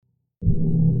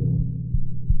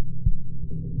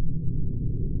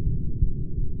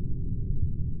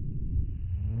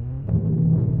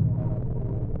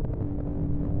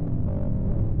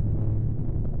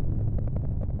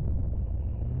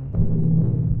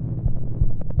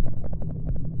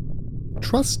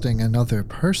Trusting another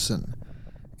person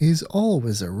is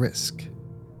always a risk.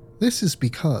 This is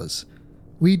because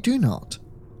we do not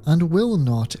and will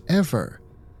not ever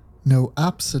know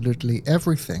absolutely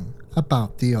everything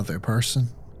about the other person.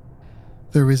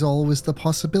 There is always the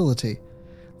possibility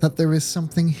that there is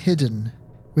something hidden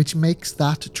which makes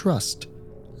that trust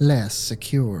less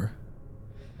secure.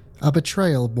 A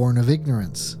betrayal born of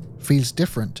ignorance feels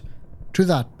different to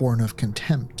that born of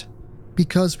contempt,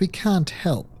 because we can't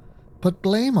help but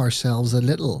blame ourselves a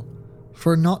little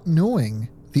for not knowing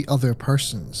the other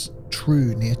person's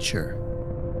true nature.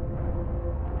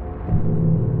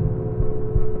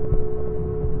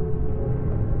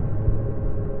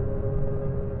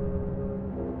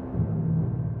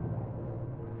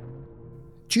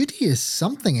 Judy is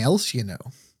something else, you know.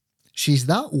 She's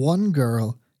that one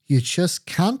girl you just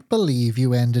can't believe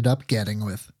you ended up getting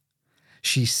with.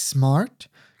 She's smart,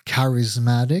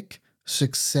 charismatic,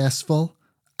 successful,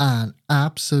 and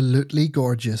absolutely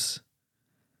gorgeous.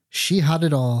 She had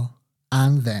it all,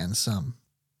 and then some.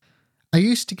 I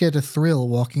used to get a thrill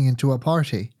walking into a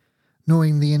party,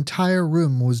 knowing the entire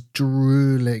room was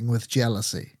drooling with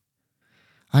jealousy.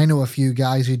 I know a few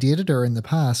guys who dated her in the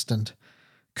past and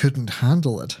couldn't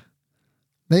handle it.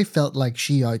 They felt like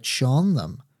she outshone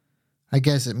them. I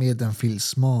guess it made them feel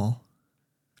small.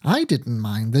 I didn't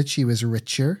mind that she was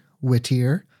richer,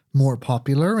 wittier, more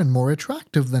popular, and more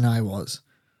attractive than I was.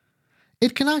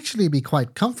 It can actually be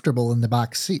quite comfortable in the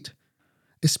back seat,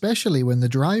 especially when the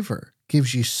driver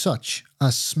gives you such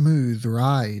a smooth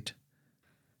ride.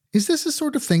 Is this the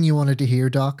sort of thing you wanted to hear,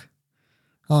 Doc?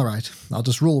 All right, I'll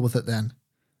just roll with it then.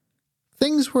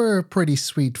 Things were pretty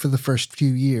sweet for the first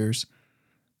few years.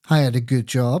 I had a good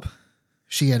job.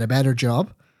 She had a better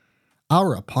job.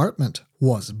 Our apartment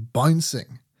was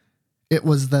bouncing.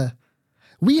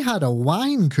 We had a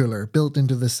wine cooler built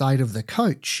into the side of the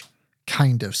couch.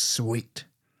 Kind of sweet.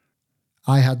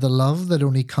 I had the love that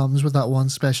only comes with that one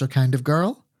special kind of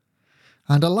girl,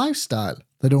 and a lifestyle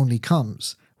that only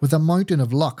comes with a mountain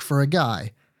of luck for a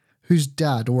guy whose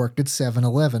dad worked at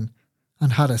 7-Eleven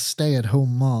and had a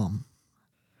stay-at-home mom.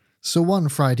 So one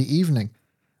Friday evening,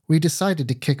 we decided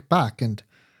to kick back and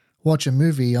watch a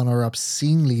movie on our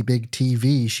obscenely big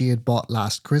TV she had bought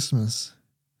last Christmas.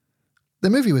 The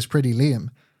movie was pretty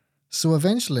lame, so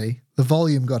eventually the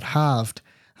volume got halved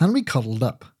and we cuddled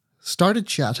up, started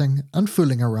chatting and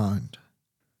fooling around.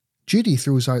 Judy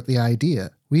throws out the idea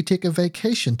we take a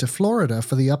vacation to Florida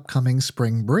for the upcoming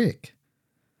spring break.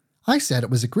 I said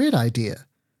it was a great idea,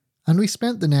 and we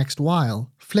spent the next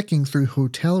while flicking through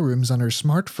hotel rooms on her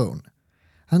smartphone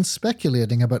and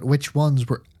speculating about which ones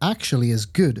were actually as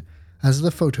good as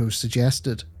the photos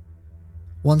suggested.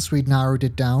 Once we'd narrowed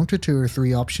it down to 2 or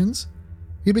 3 options,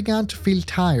 we began to feel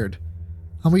tired,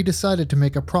 and we decided to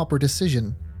make a proper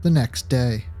decision the next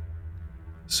day.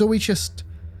 So we just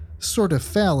sort of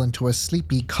fell into a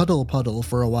sleepy cuddle puddle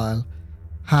for a while,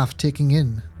 half taking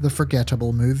in the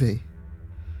forgettable movie.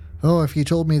 Oh, if you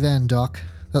told me then, Doc,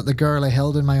 that the girl I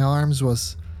held in my arms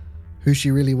was who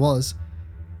she really was,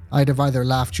 I'd have either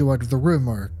laughed you out of the room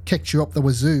or kicked you up the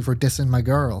wazoo for dissing my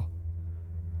girl.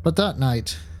 But that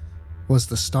night was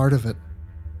the start of it.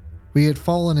 We had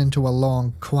fallen into a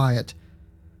long quiet,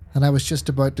 and I was just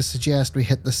about to suggest we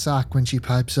hit the sack when she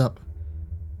pipes up,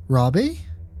 "Robbie?"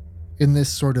 in this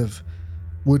sort of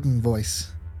wooden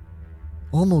voice,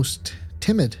 almost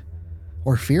timid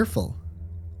or fearful.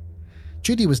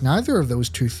 Judy was neither of those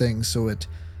two things, so it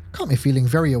got me feeling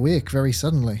very awake very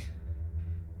suddenly.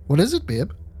 "What is it,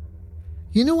 babe?"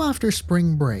 You know, after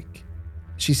spring break,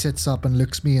 she sits up and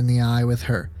looks me in the eye with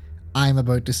her "I'm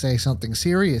about to say something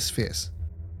serious" face.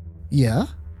 "Yeah?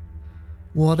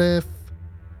 What if..."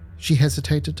 She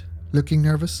hesitated, looking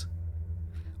nervous.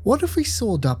 "What if we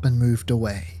sold up and moved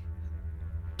away?"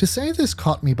 To say this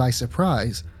caught me by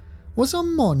surprise was a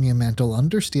monumental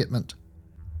understatement.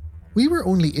 We were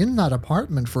only in that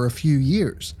apartment for a few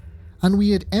years, and we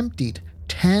had emptied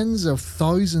tens of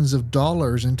thousands of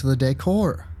dollars into the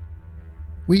decor.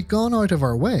 We'd gone out of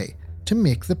our way to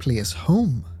make the place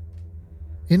home.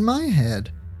 In my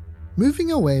head,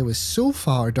 moving away was so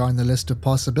far down the list of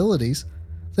possibilities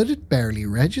that it barely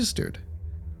registered.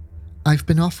 "I've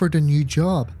been offered a new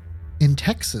job in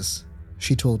Texas,"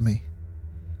 she told me.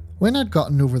 When I'd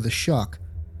gotten over the shock,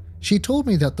 she told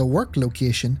me that the work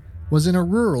location was in a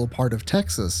rural part of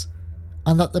Texas,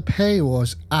 and that the pay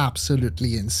was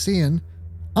absolutely insane,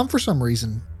 and for some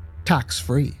reason,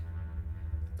 tax-free.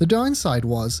 The downside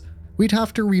was we'd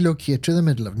have to relocate to the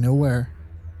middle of nowhere.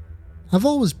 I've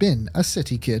always been a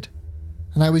city kid,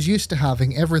 and I was used to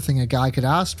having everything a guy could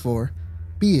ask for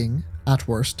being, at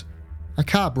worst, a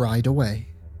cab ride away.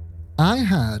 I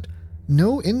had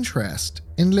No interest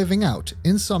in living out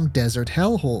in some desert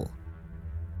hellhole.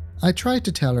 I tried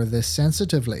to tell her this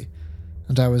sensitively,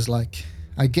 and I was like,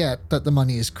 I get that the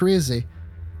money is crazy,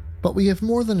 but we have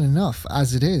more than enough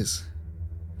as it is.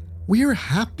 We're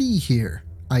happy here,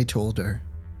 I told her.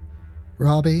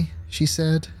 Robbie, she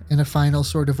said in a final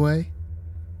sort of way,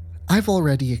 I've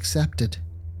already accepted.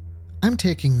 I'm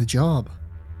taking the job.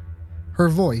 Her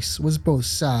voice was both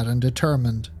sad and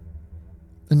determined.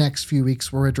 The next few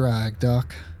weeks were a drag,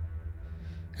 Doc.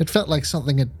 It felt like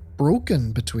something had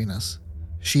broken between us.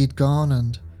 She'd gone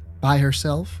and, by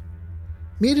herself,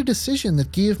 made a decision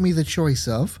that gave me the choice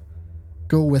of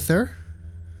go with her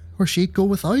or she'd go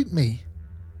without me.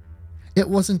 It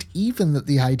wasn't even that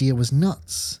the idea was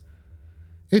nuts.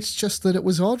 It's just that it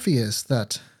was obvious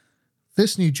that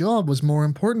this new job was more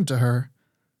important to her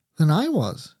than I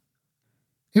was.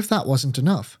 If that wasn't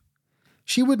enough,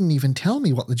 she wouldn't even tell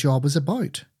me what the job was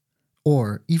about,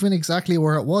 or even exactly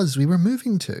where it was we were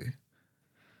moving to.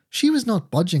 She was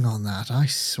not budging on that, I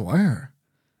swear.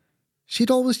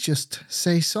 She'd always just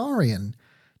say sorry and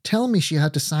tell me she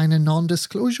had to sign a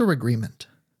non-disclosure agreement.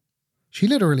 She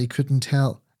literally couldn't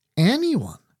tell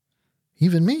anyone,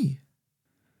 even me.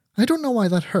 I don't know why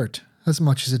that hurt as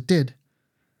much as it did.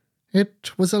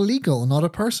 It was a legal, not a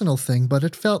personal thing, but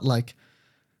it felt like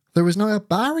there was now a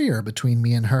barrier between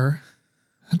me and her,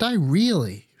 and I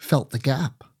really felt the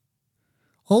gap.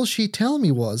 All she'd tell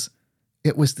me was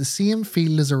it was the same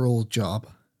field as her old job.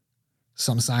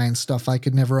 Some science stuff I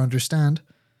could never understand.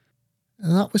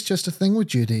 And that was just a thing with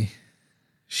Judy.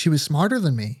 She was smarter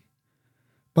than me.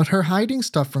 But her hiding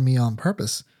stuff from me on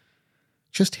purpose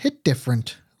just hit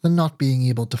different than not being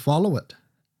able to follow it.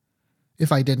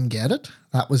 If I didn't get it,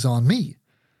 that was on me.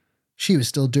 She was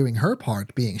still doing her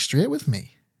part, being straight with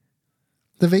me.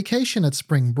 The vacation at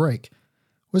spring break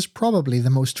was probably the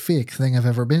most fake thing I've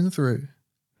ever been through.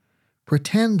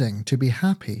 Pretending to be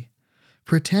happy.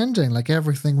 Pretending like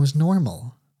everything was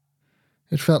normal.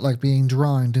 It felt like being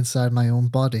drowned inside my own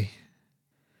body.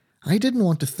 I didn't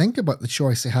want to think about the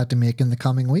choice I had to make in the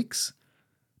coming weeks,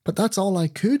 but that's all I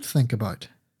could think about.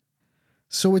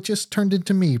 So it just turned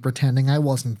into me pretending I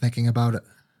wasn't thinking about it.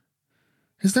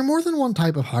 Is there more than one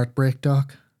type of heartbreak,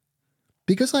 Doc?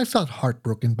 Because I felt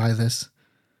heartbroken by this,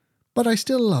 but I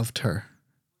still loved her.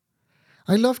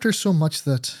 I loved her so much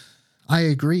that I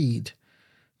agreed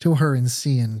to her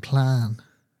insane plan.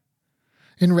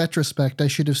 In retrospect, I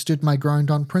should have stood my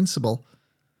ground on principle,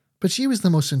 but she was the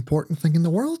most important thing in the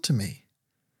world to me.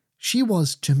 She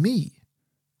was to me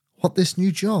what this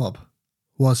new job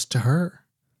was to her.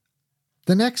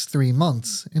 The next 3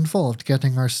 months involved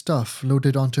getting our stuff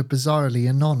loaded onto bizarrely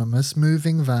anonymous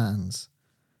moving vans.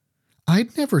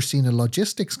 I'd never seen a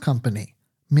logistics company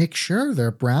make sure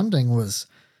their branding was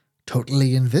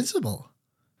totally invisible.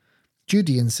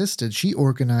 Judy insisted she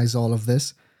organise all of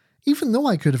this, even though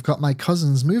I could have got my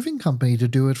cousin's moving company to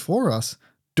do it for us,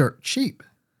 dirt cheap.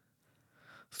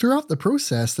 Throughout the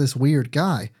process, this weird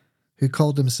guy, who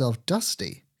called himself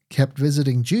Dusty, kept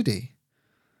visiting Judy.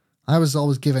 I was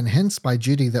always given hints by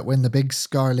Judy that when the big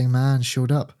scarling man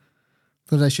showed up,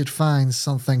 that I should find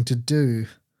something to do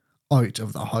out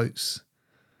of the house.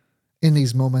 In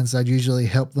these moments, I'd usually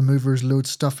help the movers load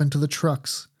stuff into the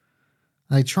trucks.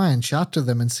 I'd try and chat to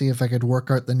them and see if I could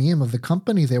work out the name of the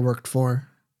company they worked for.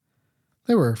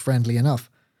 They were friendly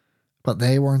enough, but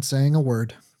they weren't saying a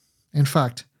word. In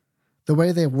fact, the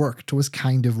way they worked was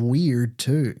kind of weird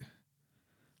too.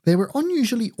 They were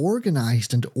unusually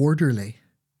organised and orderly,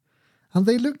 and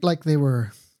they looked like they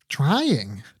were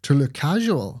trying to look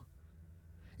casual.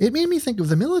 It made me think of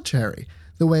the military,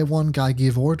 the way one guy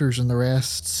gave orders and the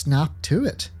rest snapped to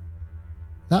it.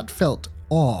 That felt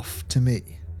off to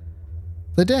me.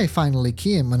 The day finally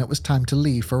came when it was time to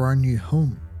leave for our new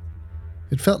home.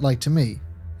 It felt like to me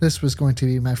this was going to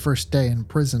be my first day in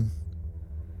prison.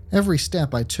 Every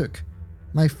step I took,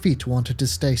 my feet wanted to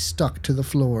stay stuck to the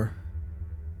floor.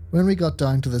 When we got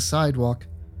down to the sidewalk,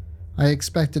 I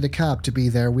expected a cab to be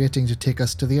there waiting to take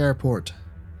us to the airport.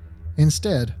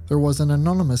 Instead, there was an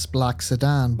anonymous black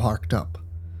sedan parked up,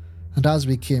 and as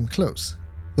we came close,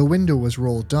 the window was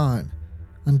rolled down,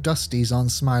 and Dusty's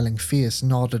unsmiling face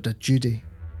nodded at Judy.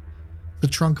 The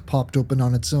trunk popped open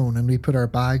on its own and we put our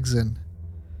bags in.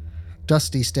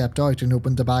 Dusty stepped out and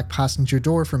opened the back passenger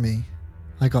door for me.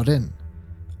 I got in.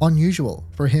 Unusual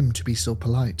for him to be so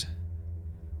polite.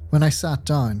 When I sat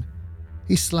down,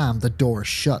 he slammed the door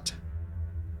shut.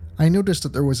 I noticed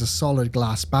that there was a solid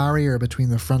glass barrier between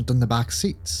the front and the back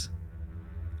seats.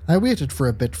 I waited for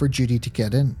a bit for Judy to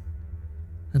get in,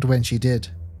 and when she did,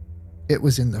 it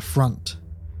was in the front,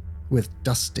 with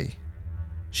Dusty.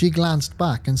 She glanced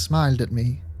back and smiled at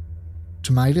me.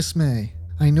 To my dismay,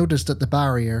 I noticed that the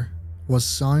barrier was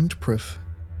soundproof.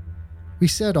 We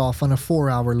set off on a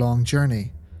 4-hour-long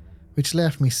journey, which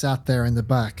left me sat there in the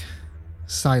back,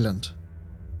 silent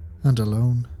and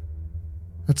alone.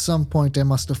 At some point I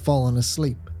must have fallen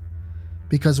asleep,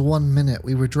 because 1 minute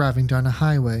we were driving down a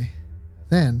highway.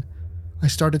 Then I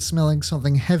started smelling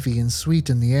something heavy and sweet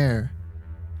in the air,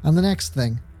 and the next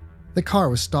thing, the car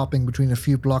was stopping between a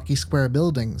few blocky square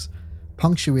buildings,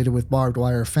 punctuated with barbed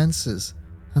wire fences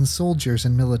and soldiers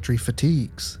in military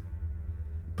fatigues.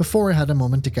 Before I had a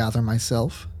moment to gather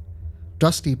myself,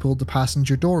 Dusty pulled the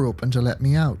passenger door open to let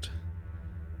me out.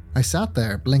 I sat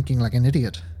there, blinking like an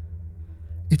idiot.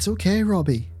 "It's okay,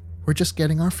 Robbie. We're just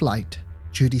getting our flight,"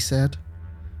 Judy said,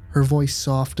 her voice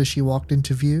soft as she walked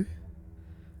into view.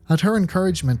 At her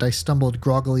encouragement, I stumbled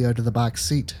groggily out of the back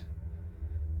seat.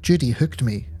 Judy hooked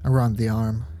me around the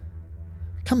arm.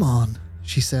 "Come on,"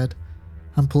 she said,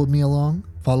 and pulled me along,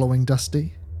 following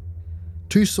Dusty.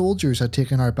 2 soldiers had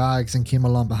taken our bags and came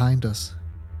along behind us.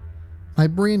 My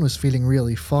brain was feeling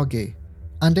really foggy,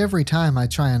 and every time I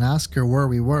try and ask her where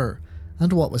we were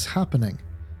and what was happening,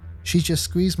 she just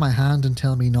squeezed my hand and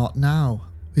tell me not now,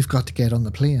 we've got to get on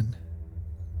the plane.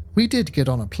 We did get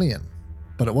on a plane,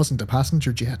 but it wasn't a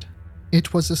passenger jet.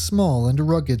 It was a small and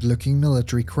rugged-looking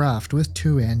military craft with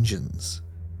 2 engines.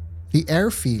 The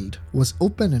airfield was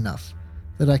open enough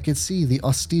that I could see the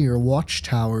austere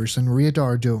watchtowers and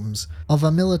radar domes of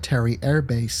a military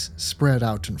airbase spread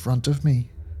out in front of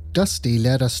me. Dusty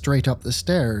led us straight up the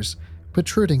stairs,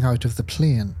 protruding out of the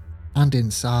plane, and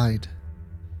inside.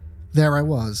 There I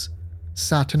was,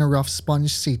 sat in a rough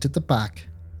sponge seat at the back,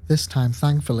 this time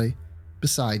thankfully,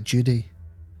 beside Judy.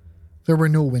 There were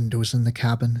no windows in the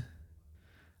cabin.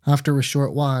 After a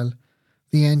short while,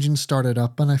 the engine started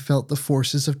up and I felt the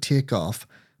forces of takeoff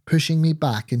pushing me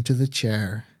back into the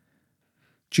chair.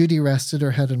 Judy rested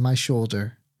her head on my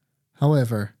shoulder.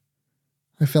 However,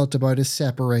 I felt about as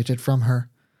separated from her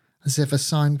as if a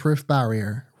soundproof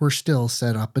barrier were still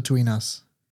set up between us.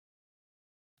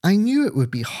 I knew it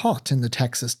would be hot in the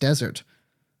Texas desert,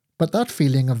 but that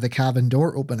feeling of the cabin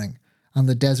door opening and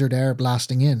the desert air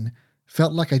blasting in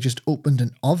felt like I just opened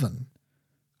an oven.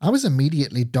 I was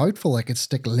immediately doubtful I could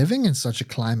stick living in such a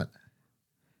climate.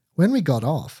 When we got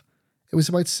off, it was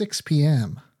about 6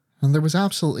 p.m, and there was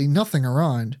absolutely nothing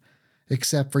around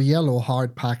except for yellow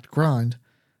hard-packed ground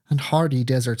and hardy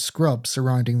desert scrub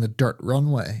surrounding the dirt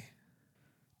runway.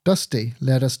 Dusty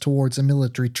led us towards a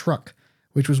military truck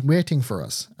which was waiting for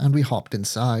us, and we hopped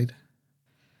inside.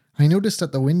 I noticed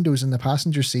that the windows in the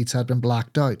passenger seats had been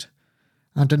blacked out,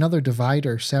 and another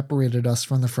divider separated us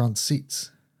from the front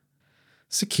seats.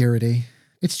 "Security,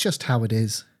 it's just how it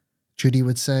is," Judy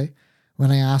would say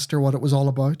when I asked her what it was all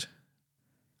about.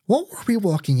 What were we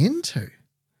walking into?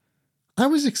 I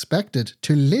was expected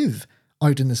to live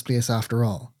out in this place after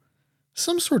all.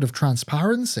 Some sort of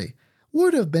transparency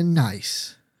would have been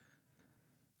nice.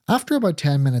 After about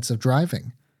 10 minutes of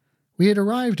driving, we had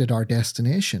arrived at our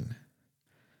destination.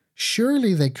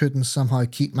 Surely they couldn't somehow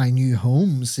keep my new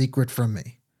home secret from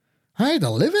me. I had to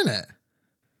live in it.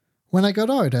 When I got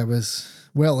out, I was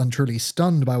well and truly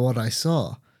stunned by what I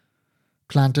saw.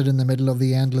 Planted in the middle of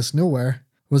the endless nowhere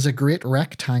was a great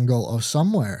rectangle of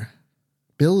somewhere.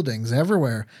 Buildings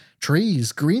everywhere,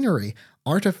 trees, greenery,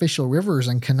 artificial rivers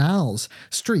and canals,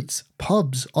 streets,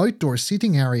 pubs, outdoor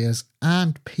seating areas,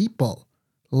 and people.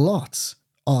 Lots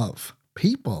of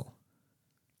people.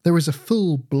 There was a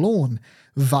full-blown,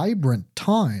 vibrant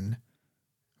town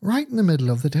right in the middle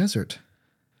of the desert.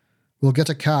 "We'll get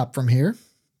a cab from here,"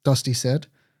 Dusty said,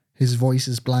 his voice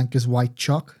as blank as white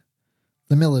chalk.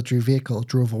 The military vehicle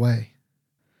drove away.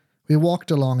 We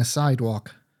walked along a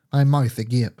sidewalk, my mouth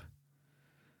agape,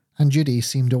 and Judy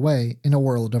seemed away in a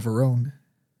world of her own.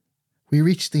 We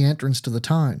reached the entrance to the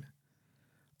town.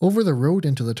 Over the road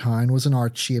into the town was an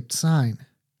arch-shaped sign.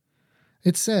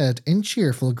 It said in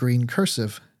cheerful green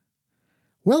cursive,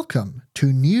 "Welcome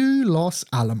to New Los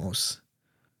Alamos."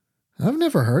 "I've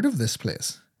never heard of this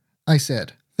place," I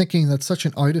said, thinking that such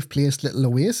an out-of-place little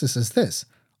oasis as this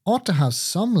ought to have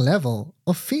some level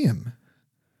of fame.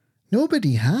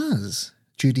 "Nobody has,"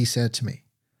 Judy said to me.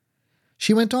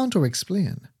 She went on to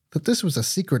explain that this was a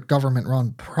secret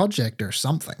government-run project or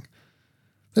something.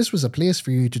 This was a place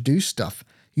for you to do stuff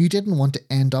you didn't want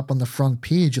to end up on the front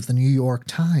page of the New York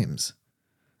Times.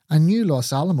 And New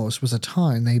Los Alamos was a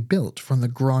town they built from the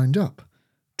ground up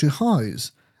to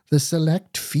house the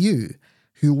select few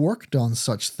who worked on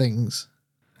such things,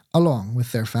 along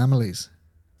with their families.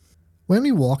 When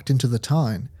we walked into the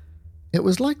town, it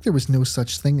was like there was no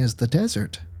such thing as the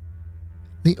desert.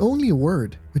 The only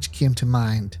word which came to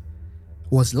mind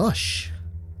was lush.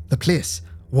 The place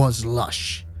was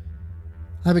lush.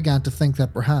 I began to think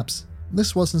that perhaps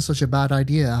this wasn't such a bad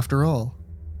idea after all.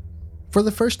 For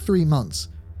the first 3 months,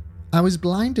 I was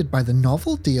blinded by the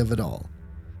novelty of it all.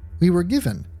 We were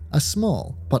given a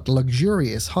small but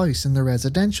luxurious house in the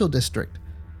residential district,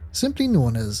 simply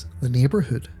known as the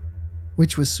neighbourhood,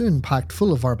 which was soon packed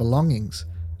full of our belongings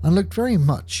and looked very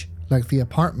much like the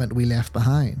apartment we left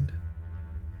behind.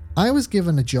 I was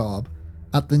given a job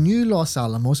at the new Los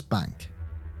Alamos bank,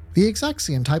 the exact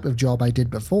same type of job I did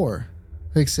before,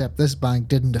 except this bank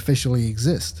didn't officially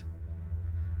exist.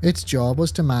 Its job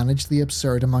was to manage the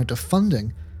absurd amount of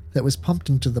funding that was pumped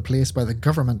into the place by the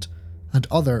government and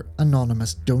other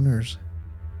anonymous donors.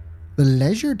 The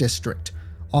leisure district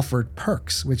offered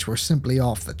perks which were simply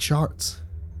off the charts.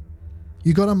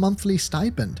 You got a monthly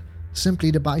stipend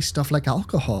simply to buy stuff like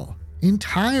alcohol,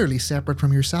 entirely separate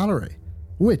from your salary,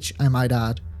 which, I might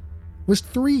add, was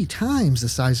 3 times the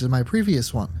size of my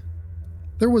previous one.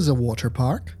 There was a water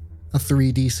park, a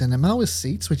 3D cinema with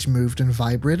seats which moved and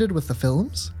vibrated with the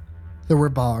films. There were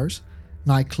bars,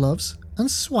 nightclubs,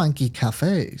 and swanky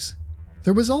cafes.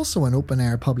 There was also an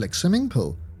open-air public swimming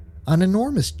pool, an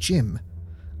enormous gym,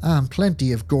 and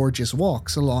plenty of gorgeous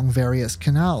walks along various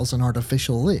canals and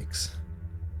artificial lakes.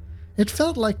 It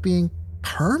felt like being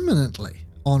permanently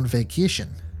on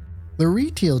vacation. The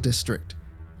retail district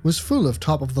was full of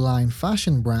top-of-the-line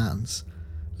fashion brands,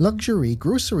 luxury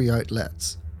grocery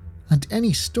outlets, and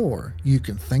any store you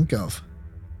can think of.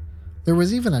 There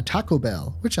was even a Taco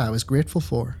Bell, which I was grateful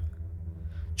for.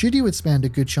 Judy would spend a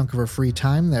good chunk of her free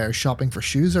time there shopping for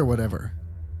shoes or whatever.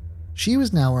 She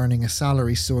was now earning a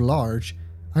salary so large,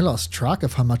 I lost track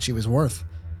of how much she was worth.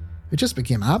 It just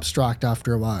became abstract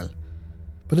after a while,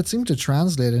 but it seemed to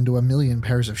translate into 1,000,000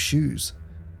 pairs of shoes.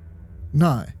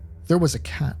 Now, there was a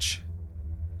catch.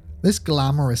 This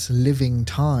glamorous living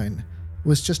town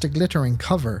was just a glittering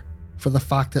cover for the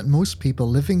fact that most people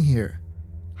living here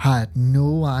had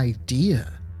no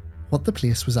idea what the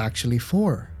place was actually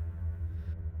for.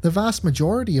 The vast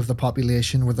majority of the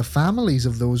population were the families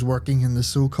of those working in the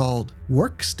so-called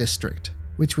works district,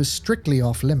 which was strictly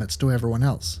off limits to everyone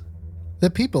else. The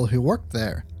people who worked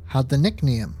there had the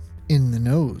nickname In the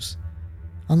Nose,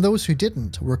 and those who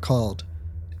didn't were called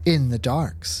In the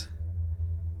Darks.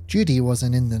 Judy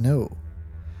wasn't in the know,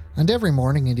 and every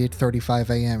morning at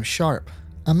 8:35 a.m. sharp,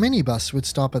 a minibus would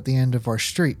stop at the end of our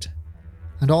street,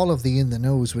 and all of the In the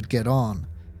Knows would get on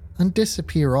and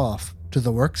disappear off to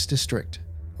the works district,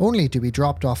 only to be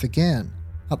dropped off again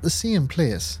at the same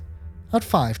place at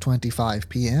 5:25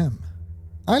 p.m.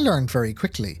 I learned very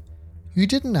quickly, you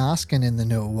didn't ask an In the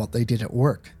Know what they did at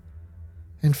work.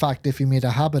 In fact, if you made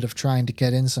a habit of trying to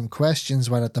get in some questions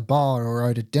while at the bar or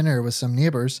out at dinner with some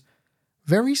neighbours,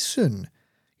 very soon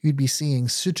you'd be seeing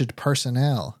suited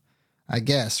personnel, I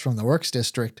guess from the works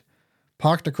district,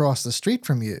 parked across the street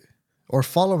from you, or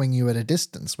following you at a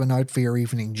distance when out for your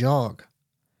evening jog.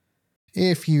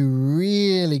 If you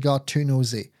really got too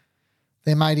nosy,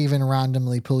 they might even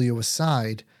randomly pull you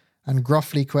aside and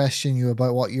gruffly question you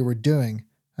about what you were doing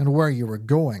and where you were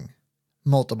going,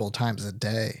 multiple times a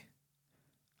day.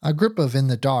 A group of In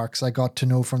the Darks I got to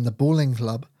know from the bowling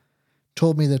club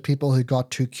told me that people who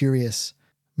got too curious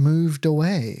moved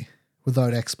away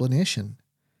without explanation.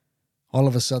 All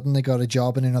of a sudden they got a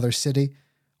job in another city,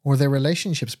 or their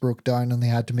relationships broke down and they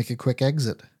had to make a quick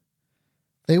exit.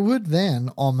 They would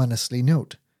then ominously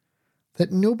note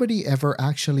that nobody ever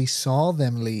actually saw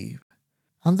them leave,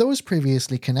 and those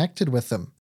previously connected with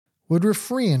them would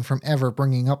refrain from ever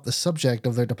bringing up the subject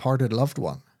of their departed loved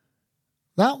one.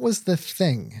 That was the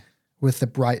thing with the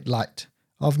bright light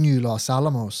of New Los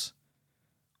Alamos,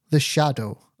 the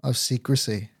shadow of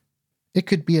secrecy. It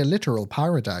could be a literal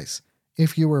paradise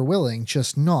if you were willing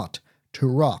just not to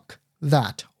rock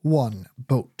that one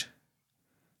boat.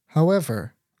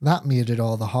 However, that made it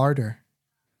all the harder.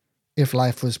 If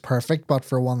life was perfect but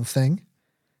for one thing,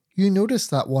 you noticed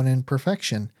that one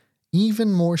imperfection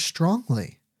even more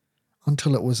strongly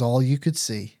until it was all you could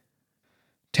see.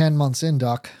 10 months in,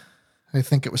 Doc, I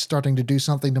think it was starting to do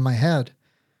something to my head.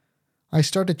 I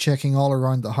started checking all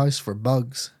around the house for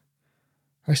bugs.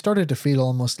 I started to feel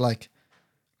almost like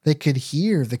they could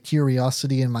hear the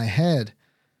curiosity in my head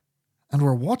and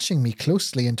were watching me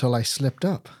closely until I slipped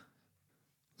up.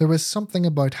 There was something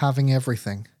about having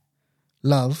everything.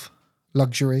 Love,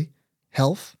 luxury,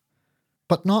 health,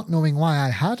 but not knowing why I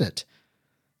had it,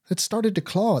 that started to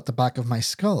claw at the back of my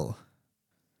skull.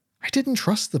 I didn't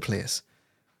trust the place.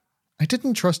 I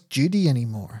didn't trust Judy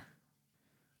anymore.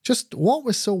 Just what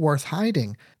was so worth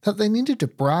hiding that they needed to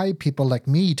bribe people like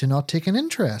me to not take an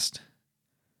interest?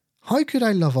 How could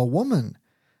I love a woman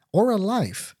or a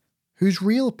life whose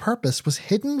real purpose was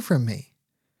hidden from me?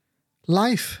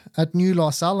 Life at New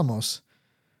Los Alamos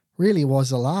really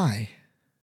was a lie.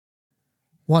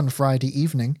 One Friday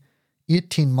evening,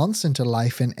 18 months into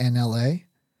life in NLA,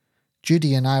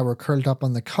 Judy and I were curled up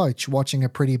on the couch watching a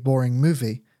pretty boring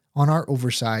movie on our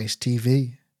oversized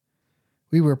TV.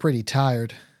 We were pretty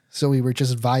tired, so we were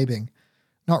just vibing,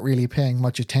 not really paying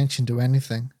much attention to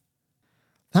anything.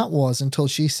 That was until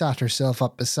she sat herself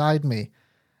up beside me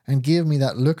and gave me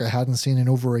that look I hadn't seen in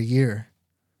over a year.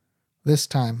 This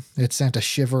time, it sent a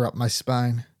shiver up my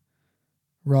spine.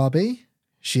 "Robbie?"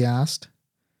 she asked.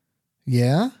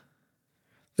 "Yeah?"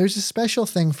 "There's a special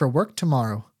thing for work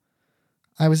tomorrow.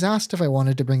 I was asked if I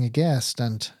wanted to bring a guest,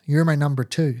 and you're my number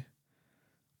 2.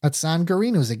 "At San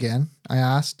Garino's again?" I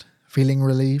asked, feeling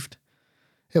relieved.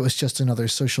 It was just another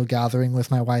social gathering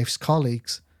with my wife's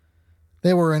colleagues.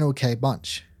 They were an okay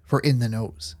bunch, for in the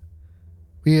knows.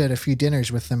 We had a few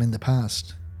dinners with them in the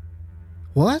past.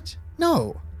 "What?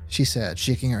 No," she said,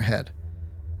 shaking her head.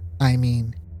 "I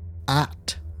mean,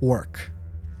 at work."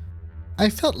 I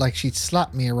felt like she'd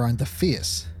slapped me around the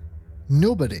face.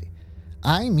 Nobody,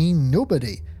 I mean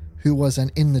nobody, who was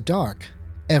an in the dark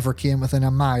ever came within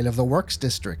a mile of the works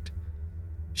district.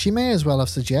 She may as well have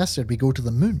suggested we go to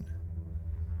the moon.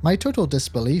 My total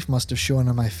disbelief must have shown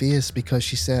on my face because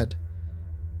she said,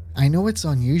 "I know it's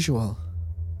unusual,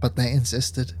 but they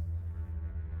insisted."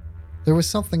 There was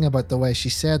something about the way she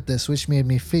said this which made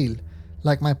me feel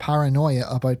like my paranoia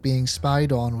about being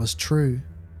spied on was true.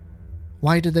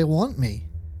 Why did they want me?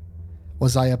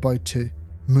 Was I about to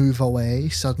move away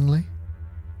suddenly?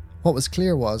 What was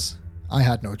clear was, I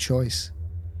had no choice.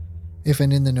 If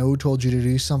an in the know told you to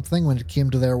do something when it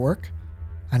came to their work,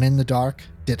 an in the dark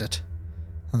did it.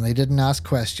 And they didn't ask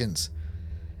questions,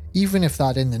 even if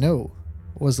that in the know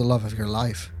was the love of your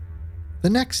life. The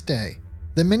next day,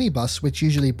 the minibus which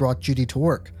usually brought Judy to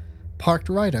work parked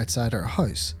right outside our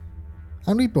house,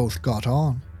 and we both got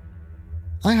on.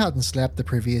 I hadn't slept the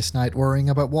previous night worrying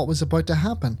about what was about to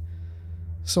happen,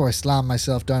 so I slammed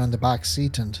myself down in the back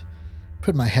seat and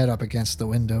put my head up against the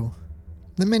window.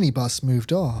 The minibus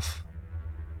moved off.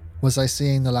 Was I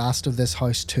seeing the last of this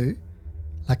house too,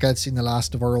 like I'd seen the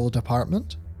last of our old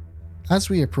apartment? As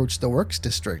we approached the works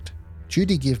district,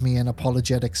 Judy gave me an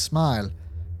apologetic smile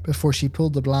before she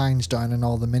pulled the blinds down on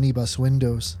all the minibus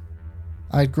windows.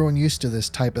 I'd grown used to this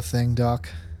type of thing, Doc.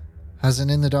 As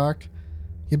an in the dark,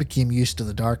 you became used to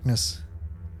the darkness.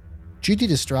 Judy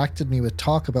distracted me with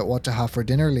talk about what to have for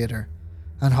dinner later,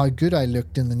 and how good I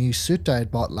looked in the new suit I had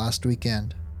bought last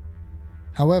weekend.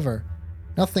 However,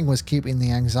 nothing was keeping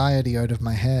the anxiety out of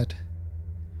my head.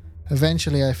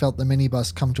 Eventually I felt the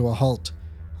minibus come to a halt,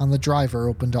 and the driver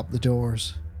opened up the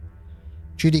doors.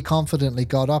 Judy confidently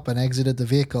got up and exited the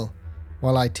vehicle,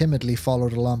 while I timidly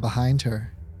followed along behind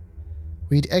her.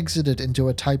 We'd exited into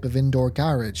a type of indoor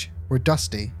garage where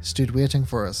Dusty stood waiting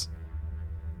for us.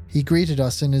 He greeted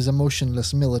us in his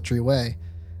emotionless military way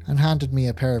and handed me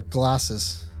a pair of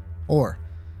glasses, or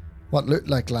what looked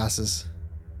like glasses.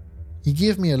 He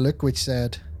gave me a look which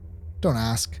said, "Don't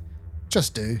ask,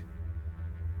 just do."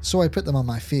 So I put them on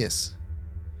my face.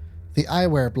 The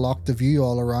eyewear blocked the view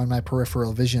all around my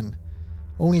peripheral vision,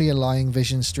 only allowing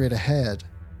vision straight ahead,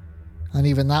 and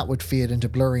even that would fade into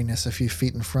blurriness a few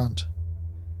feet in front.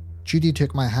 Judy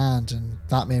took my hand, and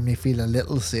that made me feel a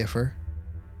little safer.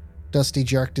 Dusty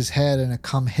jerked his head in a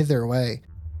come-hither way,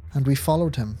 and we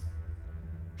followed him.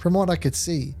 From what I could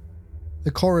see, the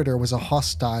corridor was a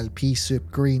hostile pea-soup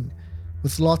green,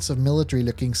 with lots of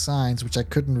military-looking signs which I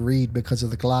couldn't read because of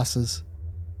the glasses.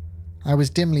 I was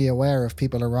dimly aware of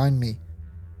people around me,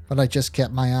 but I just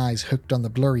kept my eyes hooked on the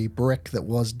blurry brick that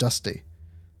was Dusty,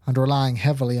 and relying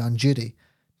heavily on Judy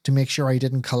to make sure I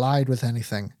didn't collide with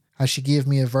anything, as she gave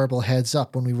me a verbal heads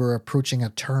up when we were approaching a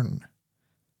turn.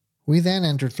 We then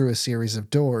entered through a series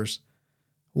of doors.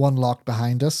 One locked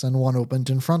behind us and one opened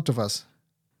in front of us.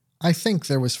 I think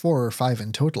there was 4 or 5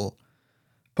 in total,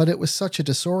 but it was such a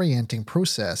disorienting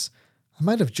process, I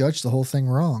might have judged the whole thing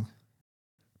wrong.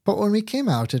 But when we came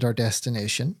out at our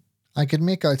destination, I could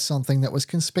make out something that was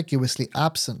conspicuously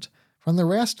absent from the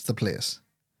rest of the place.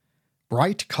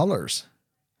 Bright colours.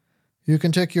 "You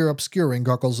can take your obscuring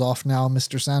goggles off now,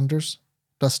 Mr. Sanders,"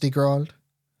 Dusty growled.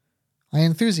 I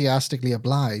enthusiastically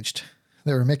obliged.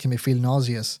 They were making me feel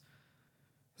nauseous.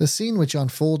 The scene which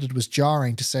unfolded was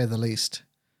jarring, to say the least.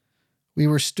 We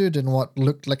were stood in what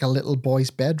looked like a little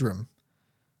boy's bedroom.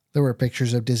 There were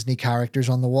pictures of Disney characters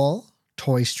on the wall,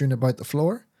 toys strewn about the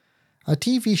floor. A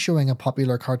TV showing a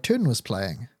popular cartoon was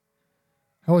playing.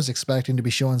 I was expecting to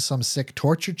be shown some sick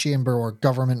torture chamber or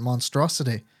government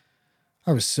monstrosity.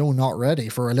 I was so not ready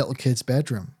for a little kid's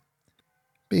bedroom.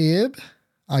 "Babe,"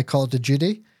 I called to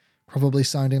Judy, probably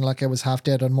sounding like I was half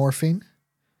dead on morphine.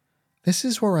 "This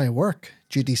is where I work,"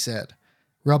 Judy said,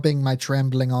 rubbing my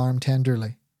trembling arm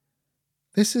tenderly.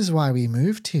 "This is why we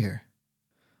moved here."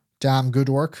 "Damn good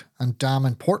work, and damn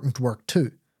important work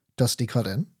too," Dusty cut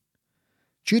in.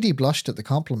 Judy blushed at the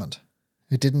compliment.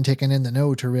 It didn't take an in the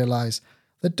know to realise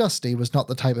that Dusty was not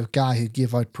the type of guy who'd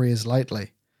give out praise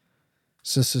lightly.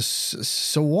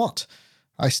 So what?"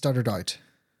 I stuttered out.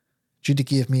 Judy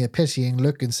gave me a pitying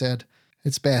look and said,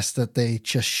 "It's best that they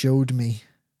just showed me."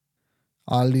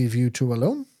 "I'll leave you two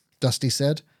alone," Dusty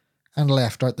said, and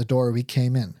left out the door we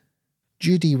came in.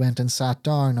 Judy went and sat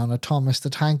down on a Thomas the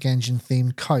Tank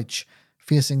Engine-themed couch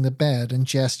facing the bed and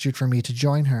gestured for me to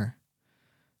join her.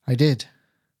 I did,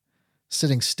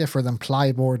 sitting stiffer than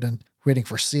plyboard and waiting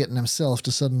for Satan himself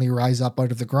to suddenly rise up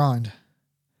out of the ground.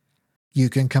 "You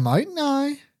can come out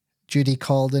now," Judy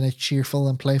called in a cheerful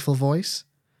and playful voice.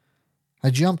 I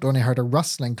jumped when I heard a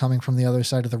rustling coming from the other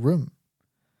side of the room.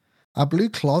 A blue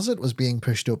closet was being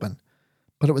pushed open,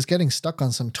 but it was getting stuck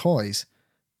on some toys.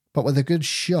 But with a good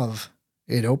shove,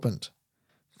 it opened.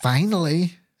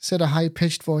 "Finally," said a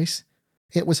high-pitched voice.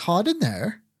 "It was hot in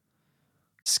there."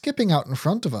 Skipping out in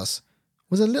front of us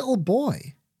was a little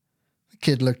boy. The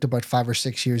kid looked about 5 or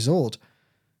 6 years old.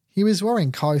 He was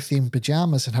wearing cow-themed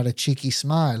pajamas and had a cheeky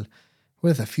smile,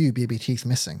 with a few baby teeth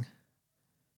missing.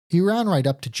 He ran right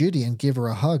up to Judy and gave her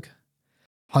a hug.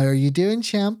 "How are you doing,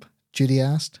 champ?" Judy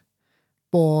asked.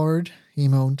 "Bored," he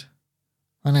moaned.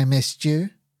 "And I missed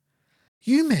you."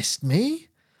 "You missed me?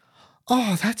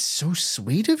 Oh, that's so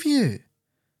sweet of you,"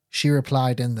 she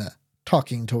replied in the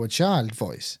talking to a child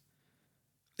voice.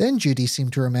 Then Judy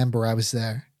seemed to remember I was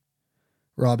there.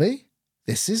 "Robbie,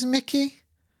 this is Mickey.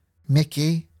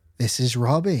 Mickey, this is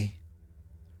Robbie."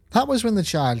 That was when the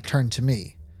child turned to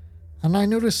me, and I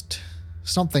noticed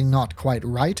something not quite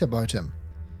right about him.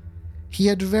 He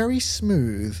had very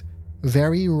smooth,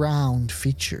 very round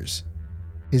features.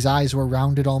 His eyes were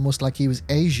rounded almost like he was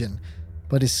Asian,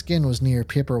 but his skin was near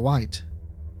paper white.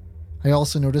 I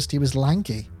also noticed he was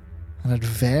lanky and had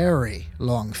very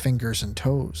long fingers and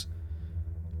toes.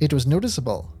 It was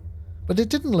noticeable, but it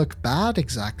didn't look bad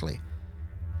exactly.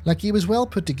 Like he was well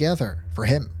put together for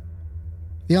him.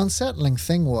 The unsettling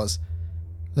thing was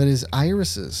that his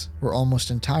irises were almost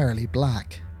entirely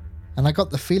black, and I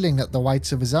got the feeling that the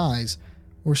whites of his eyes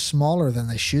were smaller than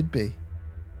they should be.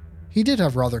 He did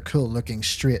have rather cool-looking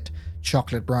straight,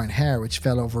 chocolate brown hair which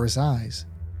fell over his eyes.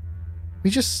 We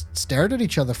just stared at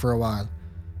each other for a while,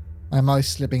 my mouth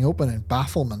slipping open in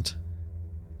bafflement.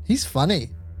 "He's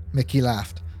funny," Mickey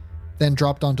laughed, then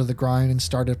dropped onto the ground and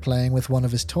started playing with one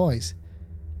of his toys.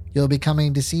 "You'll be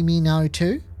coming to see me now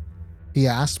too?" he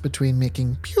asked between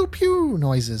making pew-pew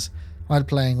noises while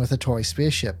playing with a toy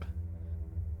spaceship.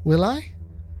 "Will I?"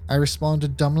 I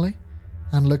responded dumbly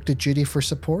and looked at Judy for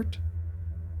support.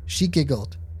 She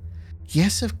giggled.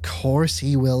 "Yes, of course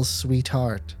he will,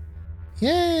 sweetheart."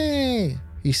 "Yay!"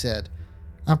 he said,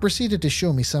 and proceeded to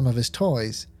show me some of his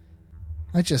toys.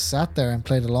 I just sat there and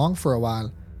played along for a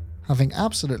while, having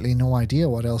absolutely no idea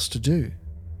what else to do.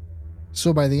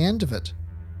 So by the end of it,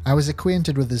 I was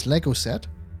acquainted with his Lego set,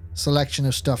 selection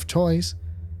of stuffed toys,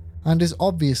 and his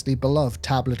obviously beloved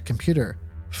tablet computer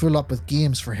full up with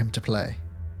games for him to play.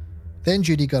 Then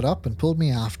Judy got up and pulled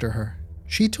me after her.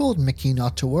 She told Mickey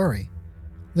not to worry.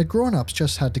 The grown-ups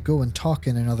just had to go and talk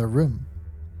in another room.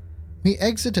 We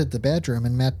exited the bedroom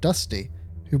and met Dusty,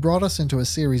 who brought us into a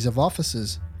series of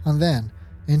offices and then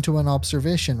into an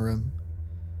observation room.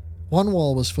 One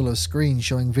wall was full of screens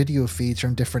showing video feeds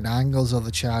from different angles of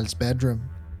the child's bedroom.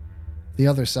 The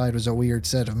other side was a weird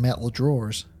set of metal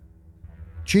drawers.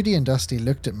 Judy and Dusty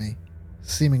looked at me,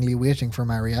 seemingly waiting for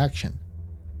my reaction.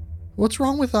 "What's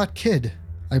wrong with that kid?"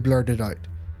 I blurted out,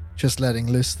 just letting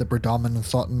loose the predominant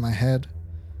thought in my head.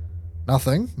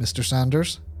 "Nothing, Mr.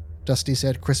 Sanders," Dusty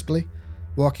said crisply,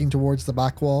 walking towards the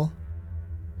back wall.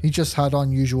 "He just had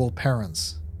unusual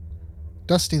parents."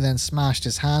 Dusty then smashed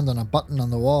his hand on a button on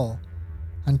the wall,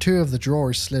 and 2 of the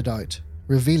drawers slid out,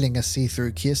 revealing a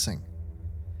see-through casing.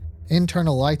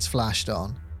 Internal lights flashed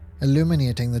on,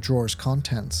 illuminating the drawer's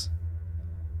contents.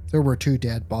 There were 2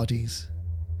 dead bodies.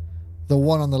 The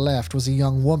one on the left was a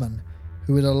young woman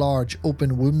who had a large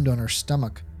open wound on her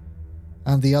stomach,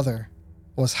 and the other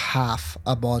was half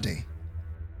a body.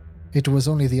 It was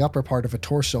only the upper part of a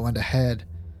torso and a head,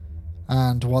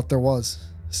 and what there was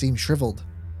seemed shriveled.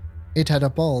 It had a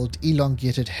bald,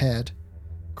 elongated head,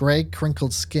 grey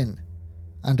crinkled skin,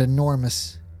 and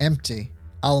enormous, empty,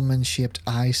 almond-shaped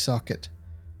eye socket.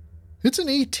 "It's an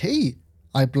ET,"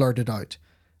 I blurted out,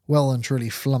 well and truly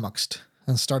flummoxed,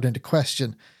 and starting to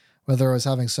question whether I was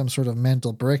having some sort of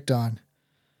mental breakdown.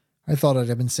 I thought I'd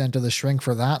have been sent to the shrink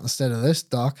for that instead of this,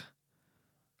 Doc.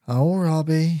 Oh,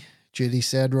 Robbie, Judy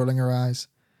said, rolling her eyes.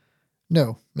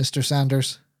 No, Mr.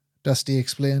 Sanders, Dusty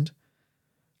explained.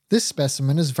 This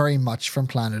specimen is very much from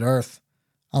planet Earth,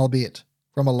 albeit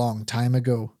from a long time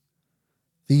ago.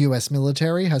 The US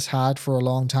military has had for a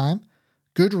long time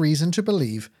good reason to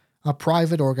believe a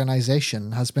private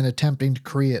organization has been attempting to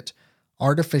create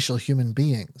artificial human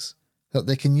beings that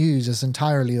they can use as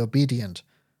entirely obedient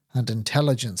and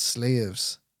intelligent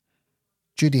slaves.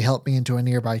 Judy helped me into a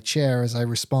nearby chair as I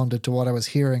responded to what I was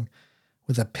hearing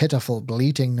with a pitiful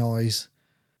bleating noise.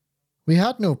 We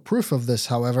had no proof of this,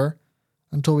 however,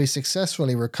 until we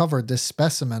successfully recovered this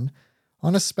specimen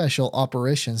on a special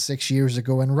operation 6 years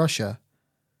ago in Russia.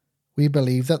 We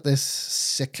believe that this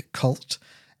sick cult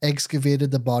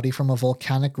excavated the body from a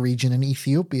volcanic region in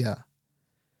Ethiopia.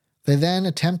 They then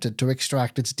attempted to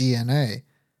extract its DNA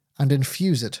and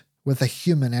infuse it with a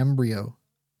human embryo.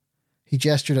 He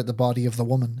gestured at the body of the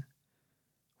woman.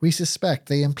 We suspect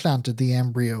they implanted the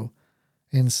embryo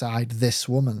inside this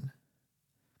woman.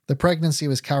 The pregnancy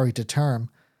was carried to term,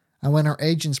 and when our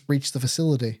agents breached the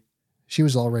facility, she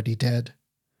was already dead.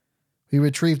 We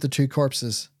retrieved the 2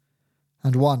 corpses,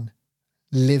 and 1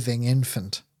 living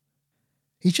infant.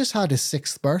 He just had his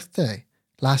 6th birthday,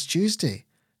 last Tuesday,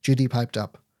 Judy piped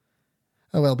up.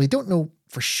 Oh well, we don't know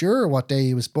for sure what day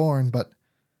he was born, but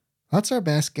that's our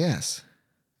best guess.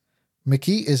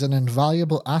 Mickey is an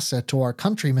invaluable asset to our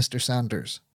country, Mr.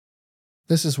 Sanders.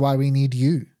 This is why we need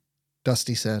you,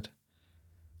 Dusty said.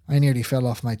 I nearly fell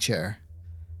off my chair.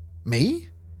 Me?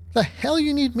 The hell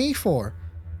you need me for?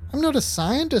 I'm not a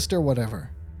scientist or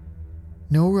whatever.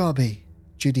 No, Robbie,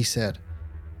 Judy said,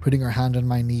 putting her hand on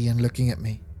my knee and looking at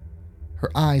me.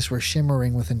 Her eyes were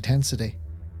shimmering with intensity.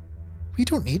 We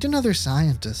don't need another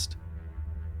scientist.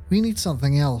 We need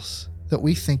something else that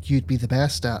we think you'd be the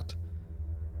best at.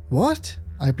 What?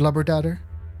 I blubbered at her.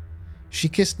 She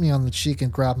kissed me on the cheek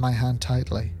and grabbed my hand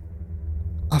tightly.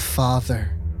 A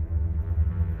father.